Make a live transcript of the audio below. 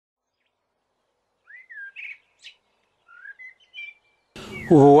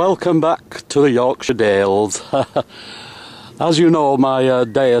Welcome back to the Yorkshire Dales. As you know, my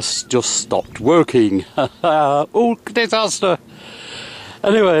Deus just stopped working. Oh, disaster!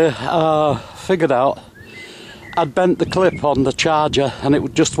 Anyway, figured out I'd bent the clip on the charger and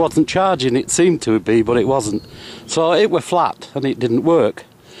it just wasn't charging. It seemed to be, but it wasn't. So it were flat and it didn't work.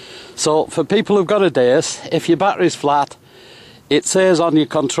 So for people who've got a Deus, if your battery's flat, it says on your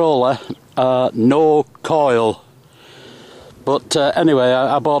controller, no coil. But anyway,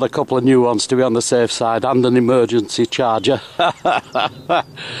 I bought a couple of new ones to be on the safe side and an emergency charger.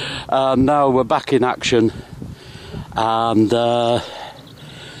 And now we're back in action. And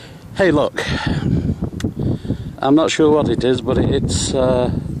hey, look, I'm not sure what it is, but it's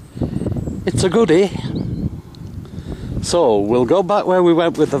a goodie. So we'll go back where we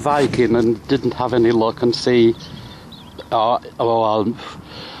went with the Viking and didn't have any luck and see.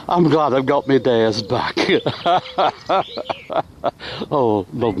 I'm glad I've got my Deus back. Oh,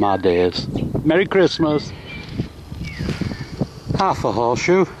 love my Deus. Merry Christmas. Half a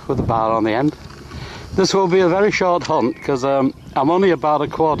horseshoe with a bar on the end. This will be a very short hunt because I'm only about a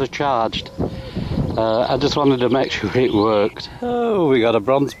quarter charged. I just wanted to make sure it worked. Oh, we got a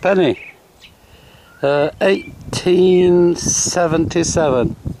bronze penny.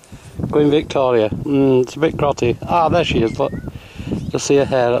 1877. Queen Victoria. It's a bit grotty. Ah, there she is, look. Just see her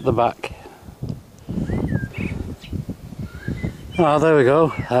hair at the back. Oh, there we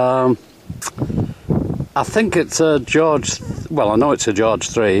go. I think it's a George. Well, I know it's a George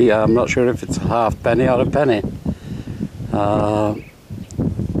 3. I'm not sure if it's a half penny or a penny. Gonna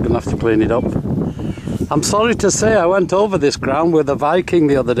have to clean it up. I'm sorry to say I went over this ground with a Viking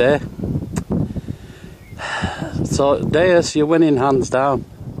the other day. So Deus, you're winning hands down.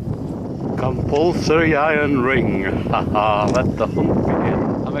 Compulsory iron ring. Haha, let the hunt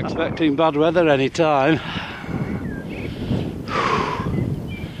begin. I'm expecting bad weather any time.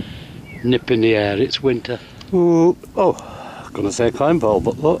 Nip in the air, it's winter. Ooh, oh, I was gonna say climb ball,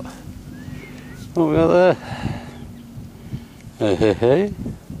 but look. What we got there? Hey, hey, hey.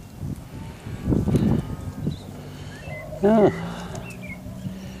 Yeah.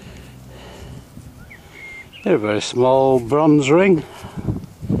 A very small bronze ring.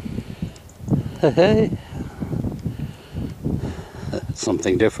 Hey,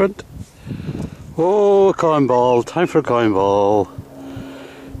 something different. Oh, coin ball! Time for a coin ball.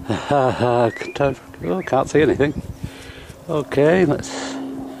 Oh, can't see anything. Okay, let's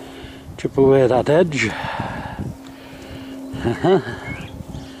chip away that edge.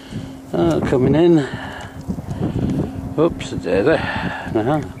 Oh, coming in. Oops, there.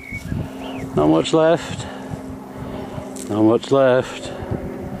 Not much left. Not much left.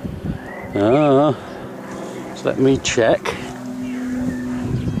 Oh, just let me check.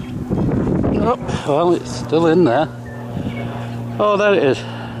 Oh, well, it's still in there. Oh, there it is.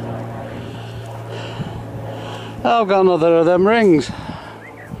 I've got another of them rings.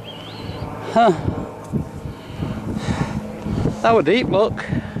 Huh. That was deep, look.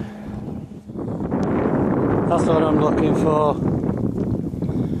 That's what I'm looking for.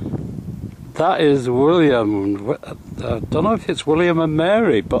 That is William. I don't know if it's William and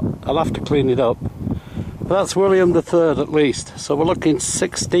Mary, but I'll have to clean it up. But that's William the Third at least. So we're looking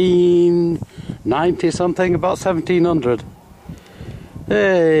 1690 something, about 1700.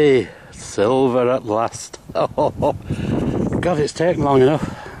 Hey, silver at last. Oh, God, it's taken long enough.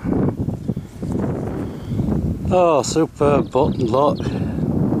 Oh, superb button, look.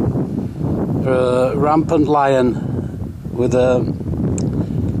 Rampant lion with a...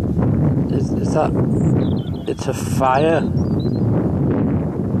 Is that... It's a fire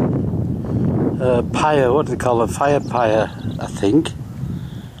pyre, what do they call them? Fire pyre, I think.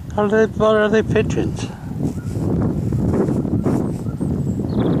 Or are they pigeons?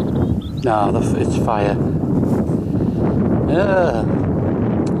 No, it's fire. Yeah.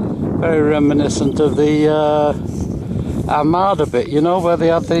 Very reminiscent of the Armada bit, you know, where they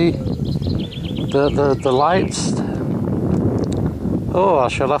had the lights. Oh, I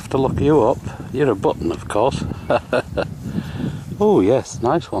shall have to look you up. You're a button, of course. Oh yes,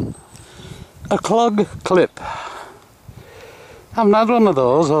 nice one. A clog clip. I haven't had one of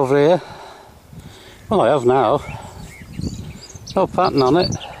those over here. Well, I have now. No pattern on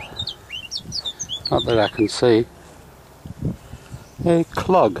it. Not that I can see. A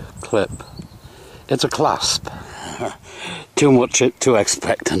clog clip. It's a clasp. Too much to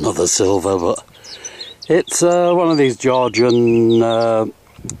expect another silver, but it's one of these Georgian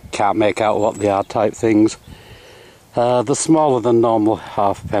can't make out what they are type things. They're smaller than normal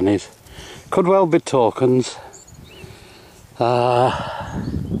half pennies. Could well be tokens. So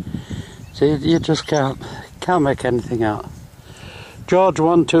you just can't make anything out. George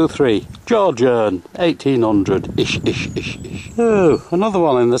 123. Georgian 1800 ish. Oh, another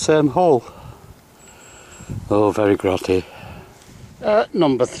one in the same hole. Oh, very grotty.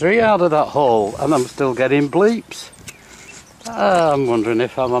 Number 3 out of that hole, and I'm still getting bleeps. I'm wondering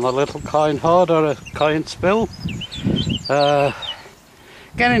if I'm on a little coin hoard or a coin spill.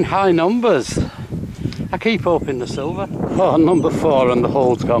 Getting high numbers. I keep hoping the silver. Oh, number 4 and the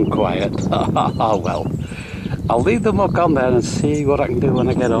hole's gone quiet. Oh well. I'll leave the muck on there and see what I can do when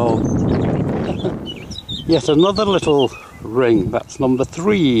I get home. Yet another little ring. That's number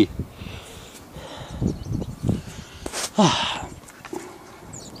 3. I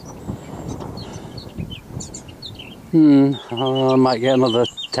might get another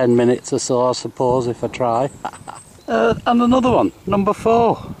 10 minutes or so, I suppose, if I try. And another one, number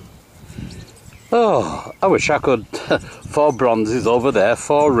 4. Oh, I wish I could. 4 bronzes over there,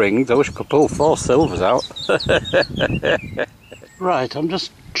 4 rings. I wish I could pull 4 silvers out. Right, I'm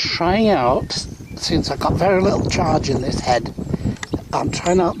just trying out, since I've got very little charge in this head, I'm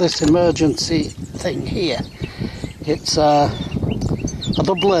trying out this emergency thing here. It's a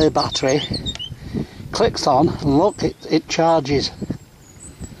AA battery. Clicks on and look, it charges.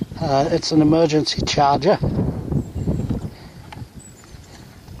 It's an emergency charger,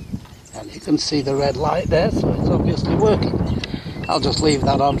 and you can see the red light there, so it's obviously working. I'll just leave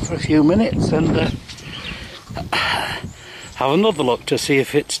that on for a few minutes and have another look to see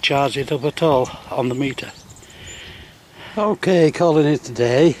if it's charged it up at all on the meter. Okay, calling it a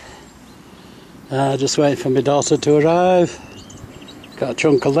day. Just waiting for my daughter to arrive. Got a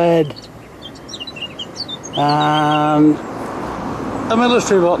chunk of lead and a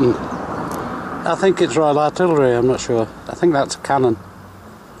military button. I think it's Royal Artillery, I'm not sure. I think that's a cannon,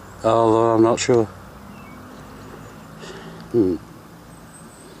 although I'm not sure. We'll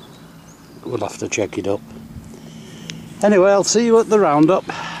have to check it up. Anyway, I'll see you at the roundup.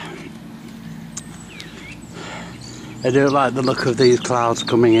 I do like the look of these clouds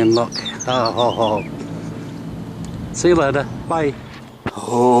coming in, look. Oh. See you later, bye.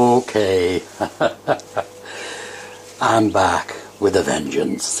 Okay. I'm back with a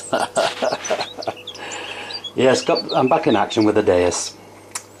vengeance. Yes, I'm back in action with the Deus.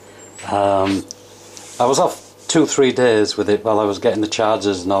 I was off 2-3 days with it while I was getting the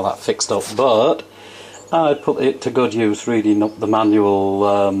chargers and all that fixed up, but I put it to good use reading up the manual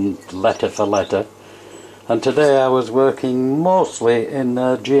letter for letter, and today I was working mostly in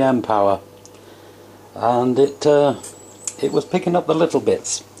GM power, and it was picking up the little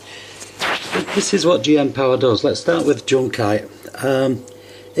bits. This is what GM power does. Let's start with junkite.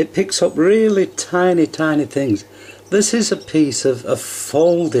 It picks up really tiny things. This is a piece of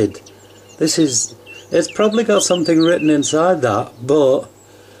folded. It's probably got something written inside that, but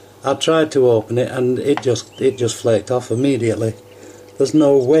I tried to open it and it just flaked off immediately. There's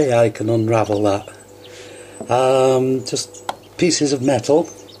no way I can unravel that. Just pieces of metal.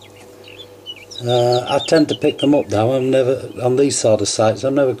 I tend to pick them up now. I'm never on these sort of sites.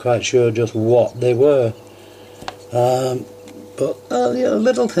 I'm never quite sure just what they were. But you know,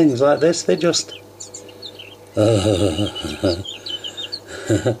 little things like this, they just.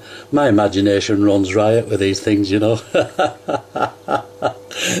 My imagination runs riot with these things, you know.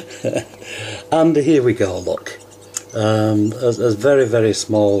 And here we go. Look, a very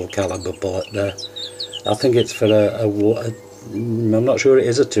small caliber bullet there. I think it's for I'm not sure it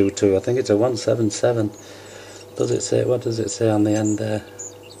is a 22. I think it's a 177. Does it say? What does it say on the end there?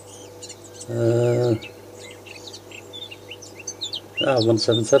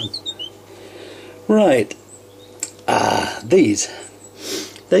 177. Right. These.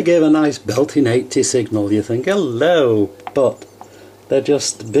 They gave a nice belting 80 signal. You think, hello, but they're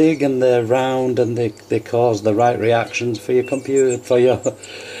just big and they're round and they cause the right reactions for your computer, for your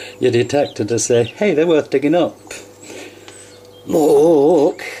detector to say, hey, they're worth digging up.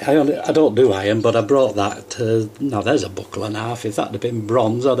 Look, I don't do iron, but I brought that. Now there's a buckle and a half. If that had been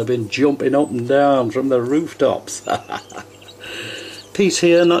bronze, I'd have been jumping up and down from the rooftops. Piece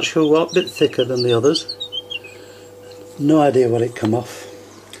here, not sure what, bit thicker than the others. No idea what it come off.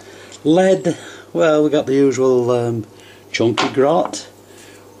 Lead, well, we got the usual chunky grot.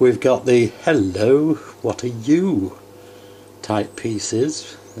 We've got the hello, what are you type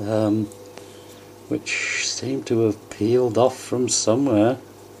pieces, which seem to have peeled off from somewhere.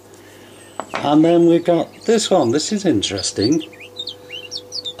 And then we've got this one. This is interesting.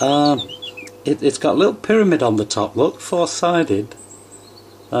 It's got a little pyramid on the top, look, 4-sided.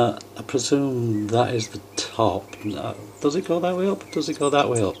 I presume that is the top. Does it go that way up? Does it go that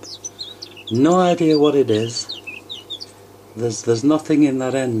way up? No idea what it is. There's nothing in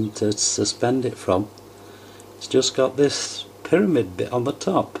that end to suspend it from. It's just got this pyramid bit on the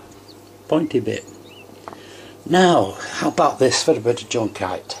top, pointy bit. Now, how about this for a bit of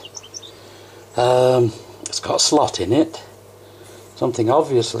junkite? It's got a slot in it. Something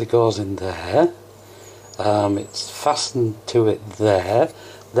obviously goes in there. It's fastened to it there.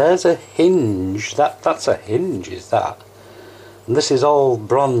 There's a hinge. That's a hinge, is that? And this is all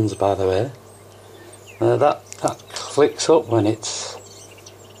bronze, by the way. That clicks up when it's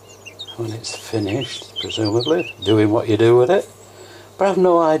finished, presumably, doing what you do with it. But I've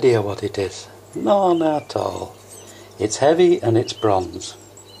no idea what it is. None at all. It's heavy and it's bronze.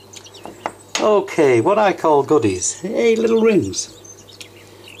 Okay, what I call goodies. Hey, little rings.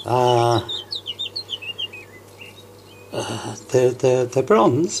 They're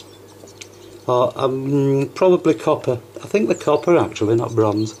bronze. Or probably copper. I think they're copper actually, not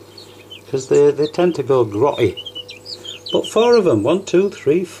bronze. Because they tend to go grotty. But 4 of them. 1, 2,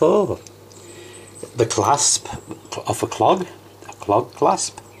 3, 4. The clasp of a clog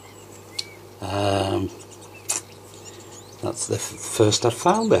clasp. That's the first I've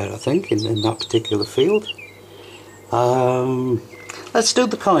found there, I think, in that particular field. Let's do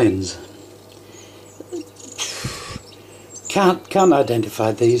the coins. Can't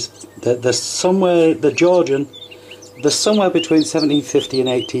identify these. They're somewhere, the Georgian, they're somewhere between 1750 and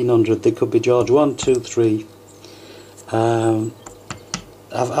 1800. They could be George 1, 2, 3.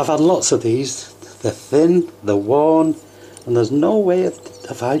 I've had lots of these. They're thin, they're worn, and there's no way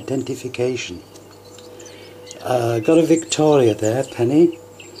of identification. Got a Victoria there, penny,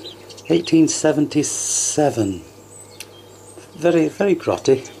 1877. Very, very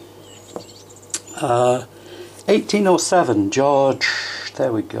grotty. 1807, George.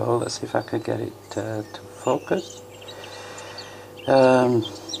 There we go. Let's see if I can get it to focus.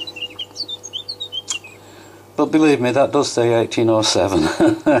 But believe me, that does say 1807.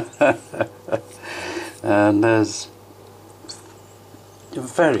 And there's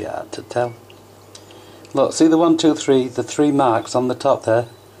very hard to tell. Look, see the 1, 2, 3, the 3 marks on the top there?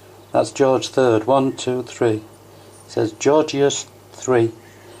 That's George III. 1, 2, 3. It says Georgius III,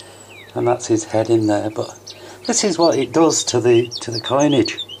 and that's his head in there. But this is what it does to the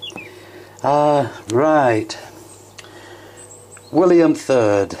coinage. Right. William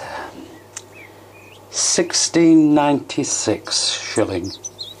III, 1696 shilling.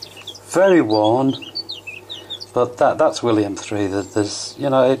 Very worn. But that's William III. There's, you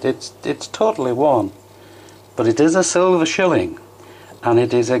know, it's totally worn. But it is a silver shilling, and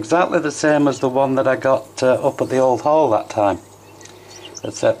it is exactly the same as the one that I got up at the old hall that time.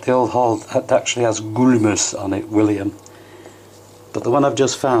 Except the old hall actually has Gulmus on it, William. But the one I've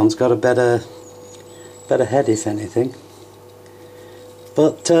just found's got a better head, if anything.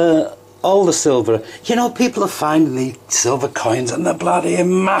 But all the silver, you know, people are finding the silver coins and they're bloody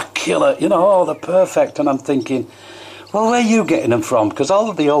immaculate, you know, oh, they're perfect. And I'm thinking, well, where are you getting them from? Because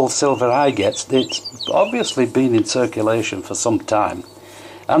all of the old silver I get, it's obviously been in circulation for some time.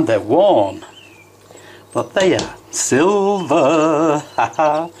 And they're worn. But they are. Silver!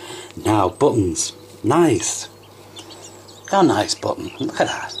 Now, buttons. Nice. A nice button. Look at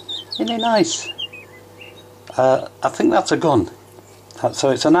that. Isn't it nice? I think that's a gun.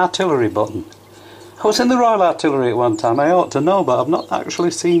 So it's an artillery button. I was in the Royal Artillery at one time. I ought to know, but I've not actually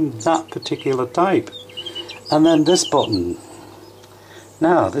seen that particular type. And then this button.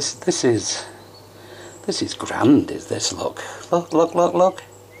 Now, this is grand, is this, look. Look.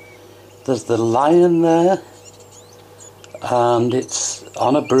 There's the lion there. And it's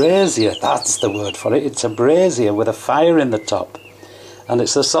on a brazier. That's the word for it. It's a brazier with a fire in the top. And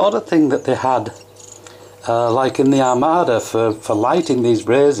it's the sort of thing that they had, like in the Armada, for lighting these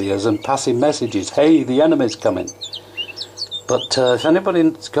braziers and passing messages. Hey, the enemy's coming. But if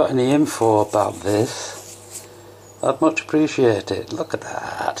anybody's got any info about this, I'd much appreciate it. Look at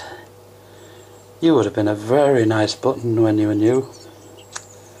that. You would have been a very nice button when you were new.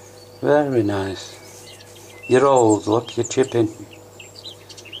 Very nice. You're old, look, you're chipping.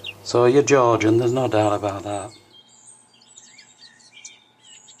 So you're Georgian, there's no doubt about that.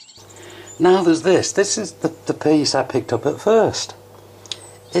 Now there's this. This is the piece I picked up at first.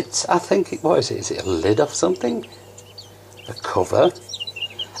 It's, I think, what is it? Is it a lid of something? A cover?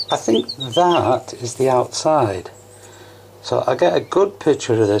 I think that is the outside. So I get a good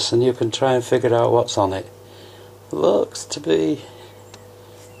picture of this and you can try and figure out what's on it. Looks to be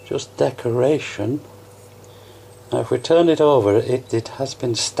just decoration. Now if we turn it over, it has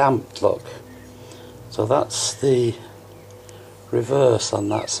been stamped, look. So that's the reverse on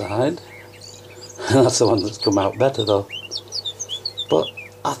that side. That's the one that's come out better though. But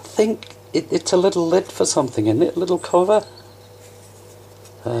I think it's a little lid for something, isn't it? A little cover.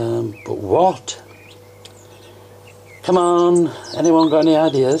 But what? Come on, anyone got any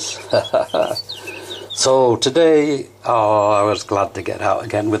ideas? So today, oh, I was glad to get out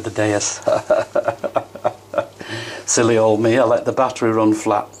again with the Deus. Silly old me, I let the battery run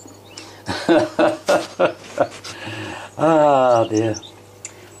flat. Ah dear.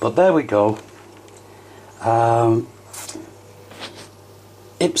 But there we go.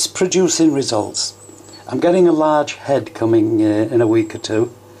 It's producing results. I'm getting a large head coming in a week or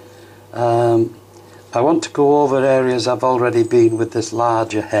two. I want to go over areas I've already been with this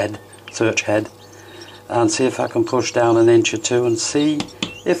larger head, search head, and see if I can push down an inch or two and see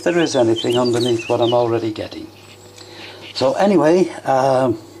if there is anything underneath what I'm already getting. So anyway,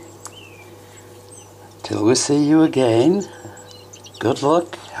 till we see you again, good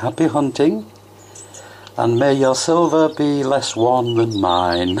luck, happy hunting, and may your silver be less worn than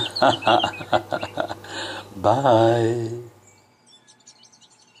mine. Bye.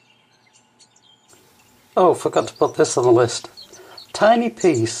 Oh, forgot to put this on the list. Tiny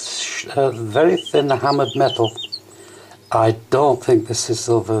piece, very thin hammered metal. I don't think this is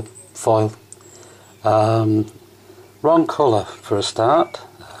silver foil. Wrong colour for a start.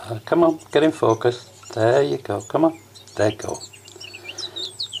 Come on, get in focus. There you go, come on. There you go.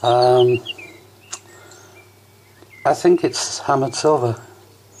 I think it's hammered silver.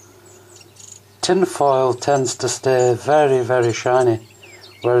 Tin foil tends to stay very, very shiny.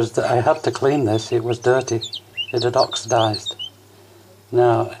 Whereas I had to clean this, it was dirty. It had oxidised.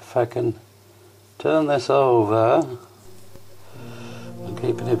 Now, if I can turn this over and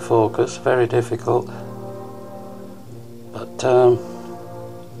keep it in focus, very difficult. But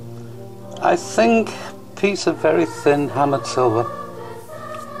I think a piece of very thin hammered silver,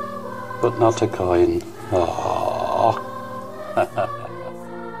 but not a coin. Aww.